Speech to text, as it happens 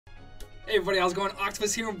Hey everybody, how's it going?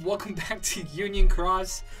 Octopus here and welcome back to Union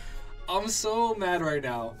Cross. I'm so mad right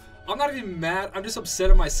now. I'm not even mad, I'm just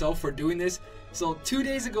upset at myself for doing this. So 2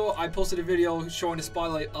 days ago I posted a video showing the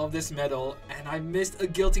spotlight of this medal and I missed a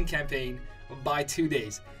guilting campaign by 2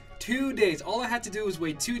 days. 2 days. All I had to do was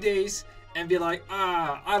wait 2 days and be like,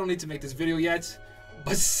 I don't need to make this video yet.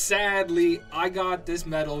 But sadly, I got this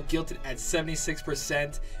medal guilted at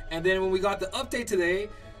 76%. And then when we got the update today,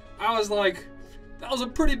 I was like, that was a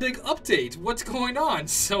pretty big update. What's going on?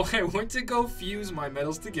 So I went to go fuse my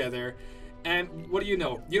medals together. And what do you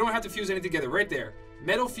know? You don't have to fuse anything together right there.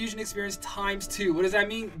 Medal fusion experience ×2. What does that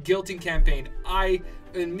mean? Guilting campaign. I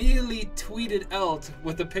immediately tweeted out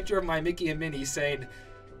with a picture of my Mickey and Minnie saying,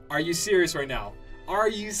 are you serious right now? Are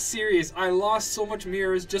you serious? I lost so much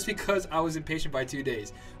mirrors just because I was impatient by 2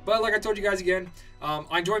 days. But like I told you guys again,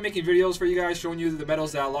 I enjoy making videos for you guys, showing you the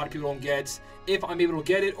medals that a lot of people don't get, if I'm able to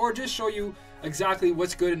get it, or just show you exactly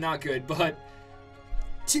what's good and not good. But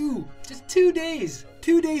just 2 days.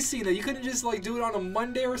 2 days, Cena. You couldn't just like do it on a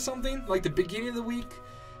Monday or something, like the beginning of the week.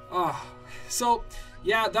 So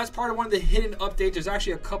yeah, that's part of one of the hidden updates. There's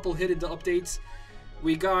actually a couple hidden updates.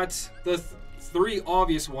 We got the three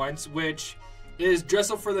obvious ones, which is dress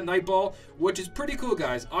up for the night ball, which is pretty cool,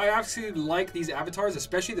 guys. I actually like these avatars,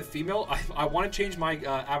 especially the female. I want to change my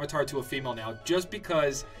avatar to a female now, just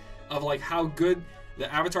because of like how good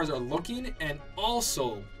the avatars are looking. And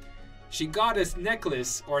also, she got this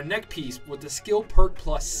necklace or neck piece with the skill perk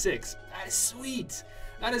 +6. That is sweet.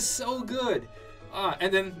 That is so good.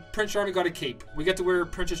 And then Prince Charming got a cape. We get to wear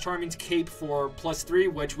Princess Charming's cape for +3,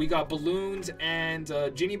 which we got balloons and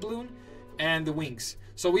genie balloon and the wings.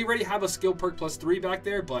 So we already have a skill perk +3 back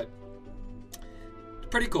there, but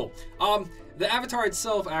pretty cool. The avatar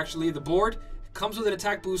itself, actually, the board, comes with an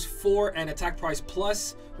attack boost 4 and attack price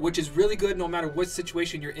plus, which is really good no matter what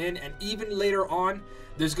situation you're in. And even later on,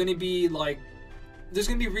 there's going to be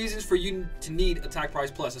reasons for you to need attack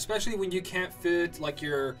price plus, especially when you can't fit like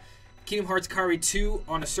your Kingdom Hearts Kairi 2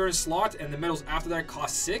 on a certain slot and the medals after that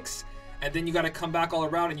cost 6. And then you got to come back all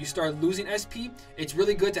around and you start losing SP. It's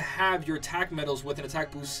really good to have your attack medals with an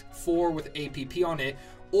attack boost 4 with APP on it.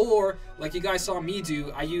 Or, like you guys saw me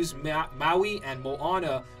do, I used Maui and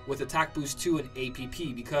Moana with attack boost 2 and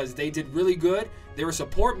APP because they did really good. They were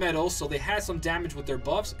support medals, so they had some damage with their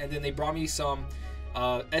buffs. And then they brought me some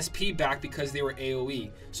SP back because they were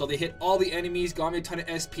AoE. So they hit all the enemies, got me a ton of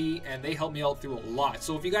SP, and they helped me out through a lot.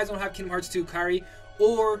 So if you guys don't have Kingdom Hearts 2 Kairi,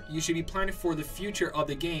 or you should be planning for the future of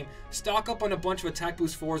the game, stock up on a bunch of attack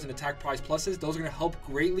boost 4s and attack prize pluses. Those are going to help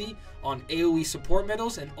greatly on AoE support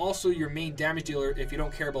medals and also your main damage dealer if you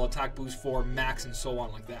don't care about attack boost 4 max and so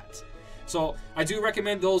on like that. So I do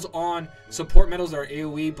recommend those on support medals that are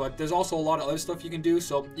AoE, but there's also a lot of other stuff you can do.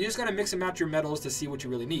 So you just got to mix and match your medals to see what you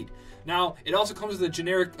really need. Now, it also comes with a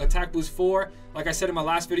generic attack boost 4. Like I said in my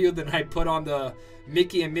last video that I put on the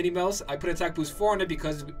Mickey and Minnie medals, I put attack boost 4 on it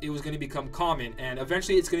because it was going to become common. And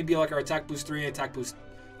eventually it's going to be like our attack boost 3 and attack boost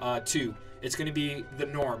 2. It's going to be the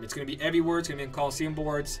norm. It's going to be everywhere. It's going to be in Coliseum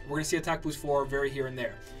boards. We're going to see attack boost 4 very here and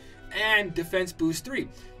there. And defense boost 3.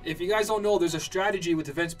 If you guys don't know, there's a strategy with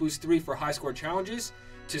defense boost 3 for high score challenges.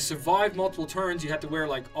 To survive multiple turns, you have to wear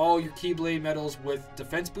like all your Keyblade medals with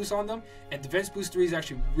defense boost on them, and defense boost 3 is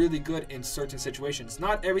actually really good in certain situations.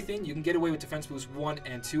 Not everything. You can get away with defense boost 1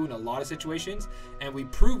 and 2 in a lot of situations, and we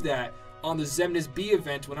proved that on the Xemnas B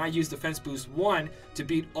event when I used defense boost 1 to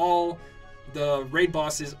beat all the raid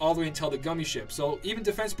bosses all the way until the gummy ship. So even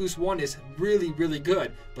defense boost 1 is really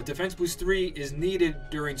good, but defense boost 3 is needed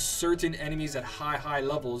during certain enemies at high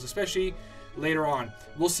levels, especially later on.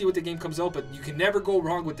 We'll see what the game comes out, but you can never go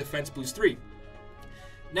wrong with defense boost 3.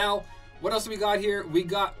 Now, what else do we got here? We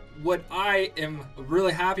got what I am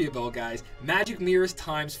really happy about, guys. Magic mirrors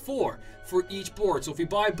 ×4 for each board. So if you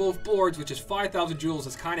buy both boards, which is 5,000 jewels,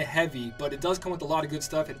 it's kind of heavy, but it does come with a lot of good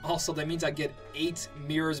stuff. And also that means I get 8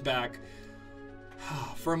 mirrors back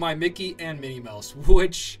for my Mickey and Minnie Mouse,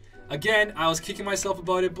 which again, I was kicking myself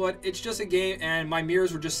about it, but it's just a game and my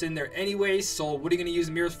mirrors were just sitting there anyways. So what are you going to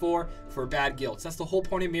use mirrors for? For bad guilds. That's the whole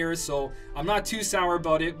point of mirrors. So I'm not too sour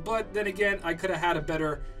about it, but then again, I could have had a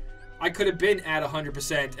better, I could have been at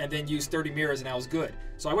 100% and then used 30 mirrors and I was good.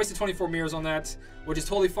 So I wasted 24 mirrors on that, which is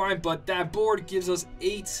totally fine, but that board gives us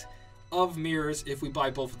 8 of mirrors if we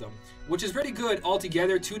buy both of them, which is really good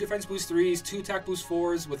altogether. 2 defense boost 3s, 2 attack boost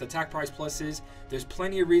 4s with attack prize pluses. There's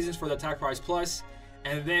plenty of reasons for the attack prize plus,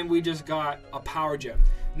 and then we just got a power gem.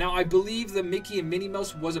 Now I believe the Mickey and Minnie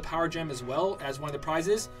Mouse was a power gem as well as one of the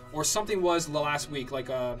prizes, or something was the last week, like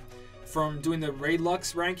from doing the Raid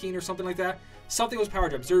Lux ranking or something like that. something was power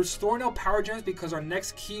gems. They're throwing out power gems because our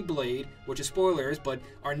next Keyblade, which is spoilers, but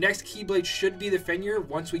our next Keyblade should be the Fenrir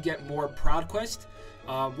once we get more Proud Quest.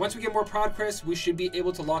 Once we get more Proud Quest, we should be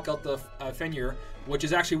able to lock out the Fenrir, which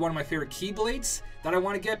is actually one of my favorite Keyblades that I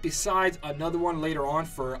want to get, besides another one later on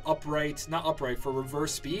for for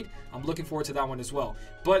reverse speed. I'm looking forward to that one as well.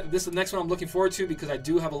 But this is the next one I'm looking forward to because I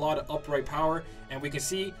do have a lot of upright power, and we can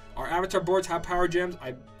see our avatar boards have power gems.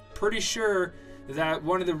 I'm pretty sure that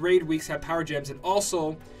one of the raid weeks had power gems, and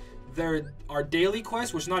also our daily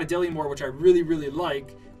quest, which is not a daily anymore, which I really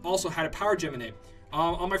like, also had a power gem in it.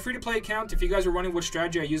 On my free-to-play account, if you guys are running which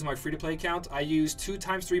strategy I use on my free-to-play account, I use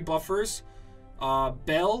 2x3 buffers,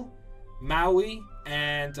 Bell, Maui,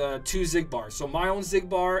 and 2 Zigbars. So my own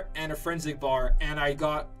Zigbar and a friend Zigbar, and I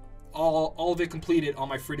got all of it completed on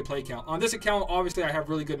my free-to-play account. On this account, obviously, I have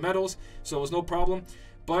really good medals, so it was no problem.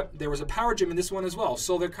 But there was a power gem in this one as well.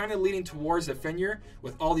 So they're kind of leaning towards the Fenrir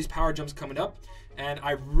with all these power gems coming up. And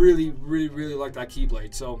I really like that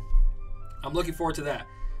Keyblade. So I'm looking forward to that.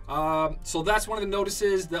 So that's one of the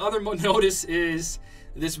notices. The other notice is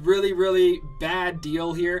this really bad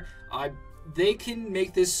deal here. They can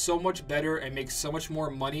make this so much better and make so much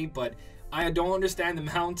more money, but I don't understand the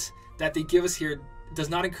amount that they give us here. Does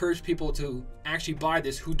not encourage people to actually buy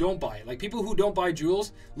this who don't buy it. Like, people who don't buy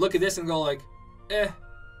jewels look at this and go like,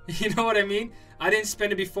 you know what I mean? I didn't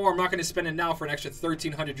spend it before. I'm not going to spend it now for an extra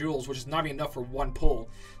 1,300 jewels, which is not even enough for one pull.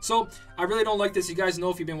 So I really don't like this. You guys know,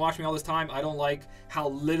 if you've been watching me all this time, I don't like how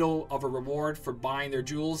little of a reward for buying their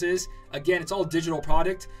jewels is. Again, it's all digital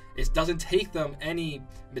product. It doesn't take them any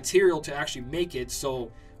material to actually make it.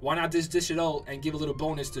 So why not just dish it out and give a little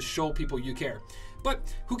bonus to show people you care? But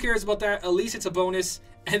who cares about that? At least it's a bonus.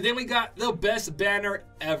 And then we got the best banner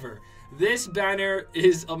ever. This banner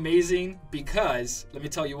is amazing because, let me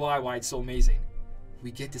tell you why it's so amazing.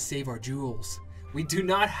 We get to save our jewels. We do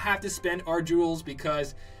not have to spend our jewels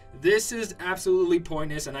because this is absolutely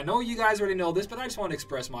pointless. And I know you guys already know this, but I just want to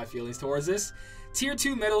express my feelings towards this. Tier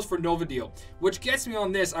 2 medals for Nova deal, which gets me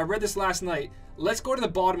on this. I read this last night. Let's go to the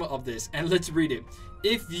bottom of this and let's read it.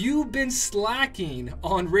 If you've been slacking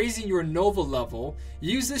on raising your Nova level,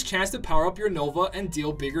 use this chance to power up your Nova and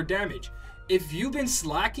deal bigger damage. If you've been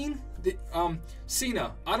slacking,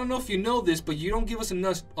 Cena, I don't know if you know this, but you don't give us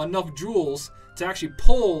enough jewels to actually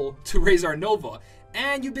pull to raise our Nova.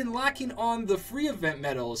 And you've been lacking on the free event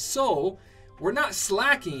medals, so we're not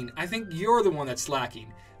slacking. I think you're the one that's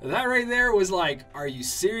slacking. That right there was like, are you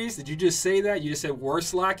serious? Did you just say that? You just said we're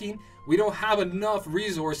slacking? We don't have enough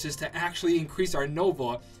resources to actually increase our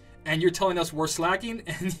Nova, and you're telling us we're slacking?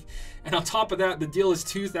 And on top of that, the deal is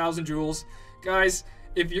 2,000 jewels. Guys,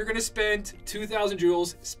 if you're going to spend 2,000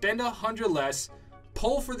 jewels, spend 100 less,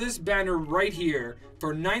 pull for this banner right here for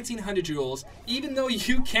 1,900 jewels. Even though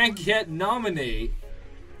you can't get nominate,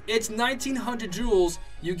 it's 1,900 jewels.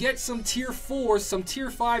 You get some tier 4s, some tier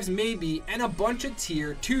 5s maybe, and a bunch of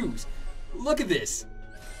tier 2s. Look at this.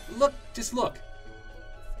 Look, just look.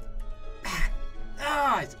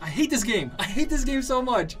 I hate this game. I hate this game so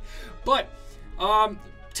much. But,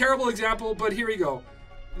 terrible example, but here we go.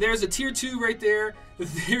 There's a tier 2 right there.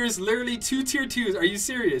 There's literally 2 tier 2s. Are you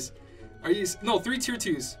serious? No, 3 tier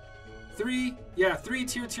 2s. 3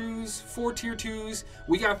 tier 2s, 4 tier 2s.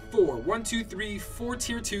 We got 4. 1, 2, 3, 4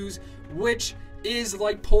 tier 2s, which is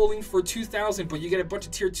like polling for 2,000, but you get a bunch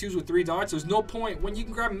of tier 2s with 3 dots. There's no point when you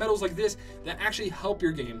can grab medals like this that actually help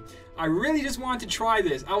your game. I really just wanted to try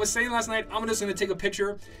this. I was saying last night, I'm just going to take a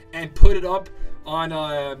picture and put it up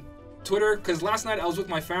on Twitter, because last night I was with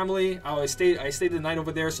my family. I stayed the night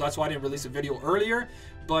over there, so that's why I didn't release a video earlier.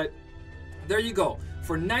 But there you go.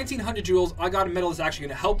 For 1,900 jewels, I got a medal that's actually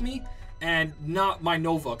going to help me, and not my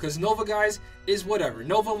Nova, because Nova, guys, is whatever.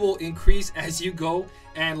 Nova will increase as you go,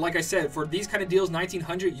 and like I said, for these kind of deals,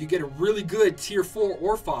 1,900, you get a really good tier 4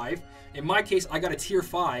 or 5. In my case, I got a tier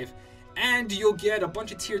 5, and you'll get a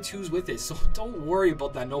bunch of tier 2s with it, so don't worry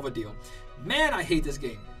about that Nova deal. Man, I hate this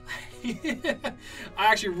game. I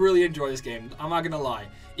actually really enjoy this game. I'm not gonna lie.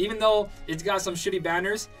 Even though it's got some shitty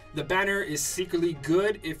banners, the banner is secretly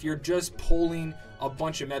good if you're just pulling a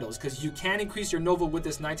bunch of medals, because you can increase your Nova with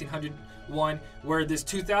this 1,900 one, where this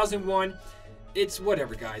 2,000 one, it's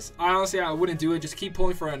whatever, guys. I wouldn't do it. Just keep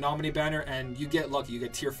pulling for a nominee banner and you get lucky. You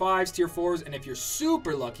get tier 5s, tier 4s, and if you're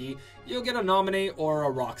super lucky, you'll get a nominee or a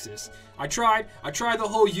Roxas. I tried the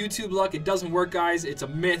whole YouTube luck. It doesn't work, guys. It's a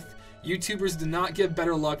myth. YouTubers do not get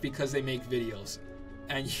better luck because they make videos.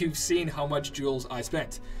 And you've seen how much jewels I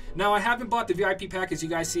spent. Now, I haven't bought the VIP pack, as you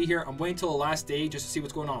guys see here. I'm waiting till the last day just to see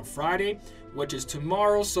what's going on Friday, which is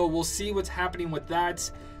tomorrow. So we'll see what's happening with that.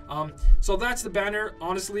 So that's the banner.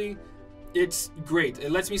 Honestly, it's great.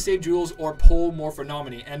 It lets me save jewels or pull more for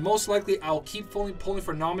nominee. And most likely I'll keep pulling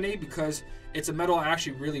for nominee because it's a medal I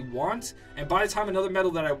actually really want. And by the time another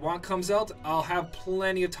medal that I want comes out, I'll have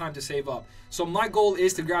plenty of time to save up. So my goal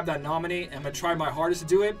is to grab that nominee. I'm going to try my hardest to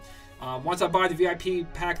do it. Once I buy the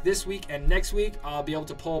VIP pack this week and next week, I'll be able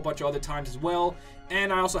to pull a bunch of other times as well.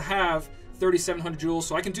 And I also have 3,700 jewels,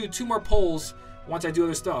 so I can do 2 more pulls once I do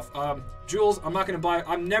other stuff. Jewels, I'm not going to buy.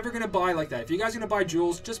 I'm never going to buy like that. If you guys are going to buy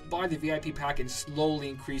jewels, just buy the VIP pack and slowly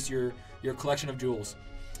increase your collection of jewels.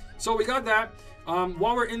 So we got that.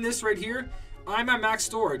 While we're in this right here, I'm at max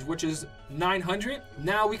storage, which is 900.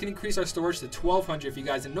 Now we can increase our storage to 1,200 if you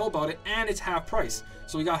guys didn't know about it, and it's half price.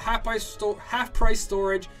 So we got half price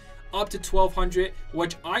storage up to 1,200,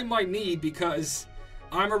 which I might need because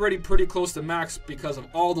I'm already pretty close to max because of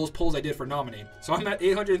all those pulls I did for nominee. So I'm at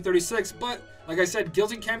 836, but like I said,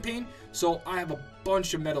 guilting campaign, so I have a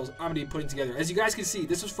bunch of medals I'm gonna be putting together. As you guys can see,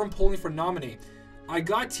 this was from pulling for nominee. I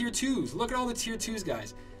got tier 2s. Look at all the tier 2s,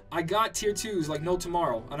 guys. I got tier 2s like no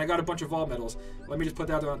tomorrow, and I got a bunch of vault medals. Let me just put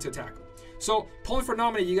that on to attack. So pulling for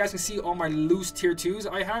nominee, you guys can see all my loose tier 2s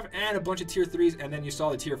I have and a bunch of tier 3s, and then you saw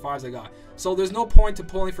the tier 5s I got. So there's no point to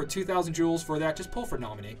pulling for 2,000 jewels for that. Just pull for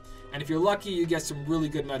nominee. And if you're lucky, you get some really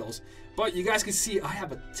good medals. But you guys can see I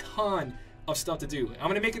have a ton of stuff to do. I'm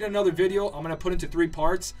going to make it another video. I'm going to put into 3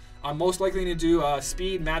 parts. I'm most likely going to do a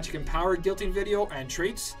speed, magic, and power guilting video and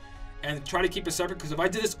traits. And try to keep it separate, because if I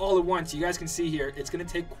did this all at once, you guys can see here, it's going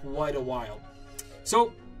to take quite a while.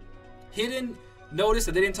 So, hidden notice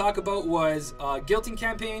that they didn't talk about was guilting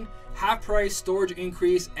campaign, half price, storage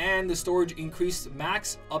increase, and the storage increase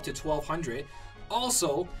max up to 1,200.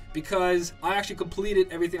 Also, because I actually completed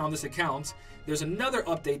everything on this account, there's another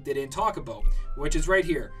update they didn't talk about, which is right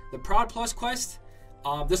here. The Proud Plus quest.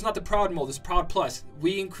 This is not the Proud mode, this is Proud Plus.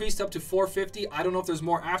 We increased up to 450. I don't know if there's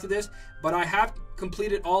more after this, but I have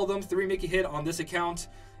completed all of them, 3 Mickey hit on this account.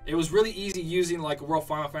 It was really easy using like World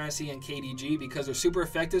Final Fantasy and KDG because they're super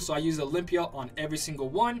effective, so I used Olympia on every single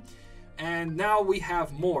one. And now we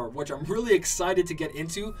have more, which I'm really excited to get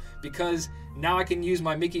into because now I can use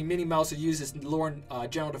my Mickey Minnie Mouse to use this lower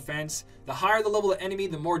general defense. The higher the level of enemy,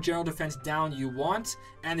 the more general defense down you want,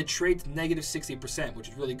 and the trait negative 60%, which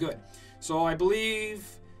is really good. So I believe,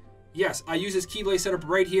 yes, I use this Keyblade setup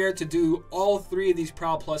right here to do all 3 of these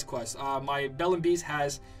Proud Plus quests. My Bell and Beast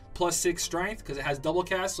has +6 strength because it has double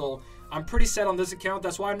cast, so I'm pretty set on this account.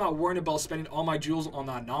 That's why I'm not worrying about spending all my jewels on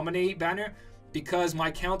that nominee banner, because my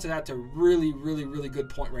account is at a really good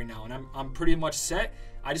point right now, and I'm pretty much set.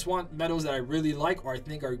 I just want medals that I really like or I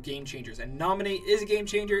think are game changers, and nominee is a game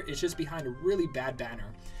changer. It's just behind a really bad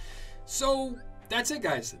banner. So that's it,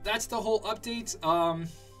 guys. That's the whole update.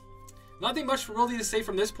 Nothing much really to say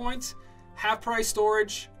from this point. Half price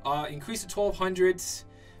storage, increased to 1,200.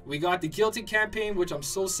 We got the guilting campaign, which I'm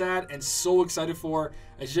so sad and so excited for.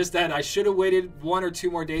 It's just that I should have waited 1 or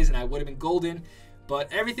 2 more days and I would have been golden.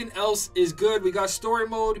 But everything else is good. We got story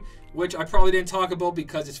mode, which I probably didn't talk about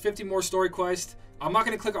because it's 50 more story quests. I'm not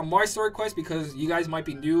going to click on my story quest because you guys might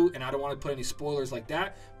be new and I don't want to put any spoilers like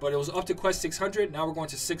that. But it was up to quest 600. Now we're going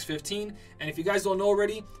to 615. And if you guys don't know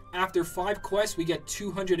already, after 5 quests, we get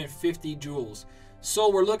 250 jewels.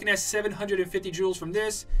 So we're looking at 750 jewels from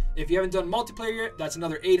this. If you haven't done multiplayer yet, that's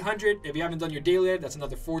another 800. If you haven't done your daily yet, that's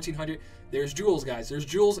another 1,400. There's jewels, guys. There's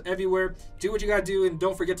jewels everywhere. Do what you gotta do, and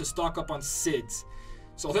don't forget to stock up on SIDS.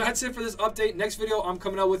 So that's it for this update. Next video I'm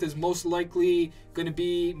coming out with is most likely going to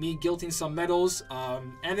be me guilting some medals.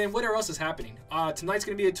 And then whatever else is happening. Tonight's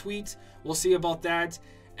going to be a tweet. We'll see about that.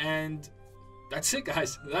 And that's it,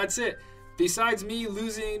 guys. That's it. Besides me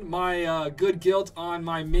losing my good guilt on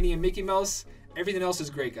my Minnie and Mickey Mouse, everything else is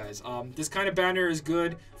great, guys. This kind of banner is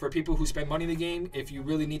good for people who spend money in the game. If you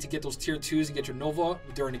really need to get those tier 2s and get your Nova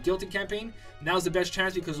during the guilting campaign, now's the best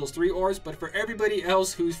chance because of those 3 ores. But for everybody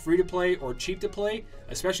else who's free to play or cheap to play,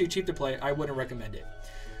 especially cheap to play, I wouldn't recommend it.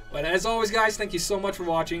 But as always, guys, thank you so much for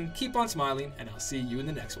watching. Keep on smiling, and I'll see you in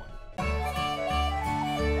the next one.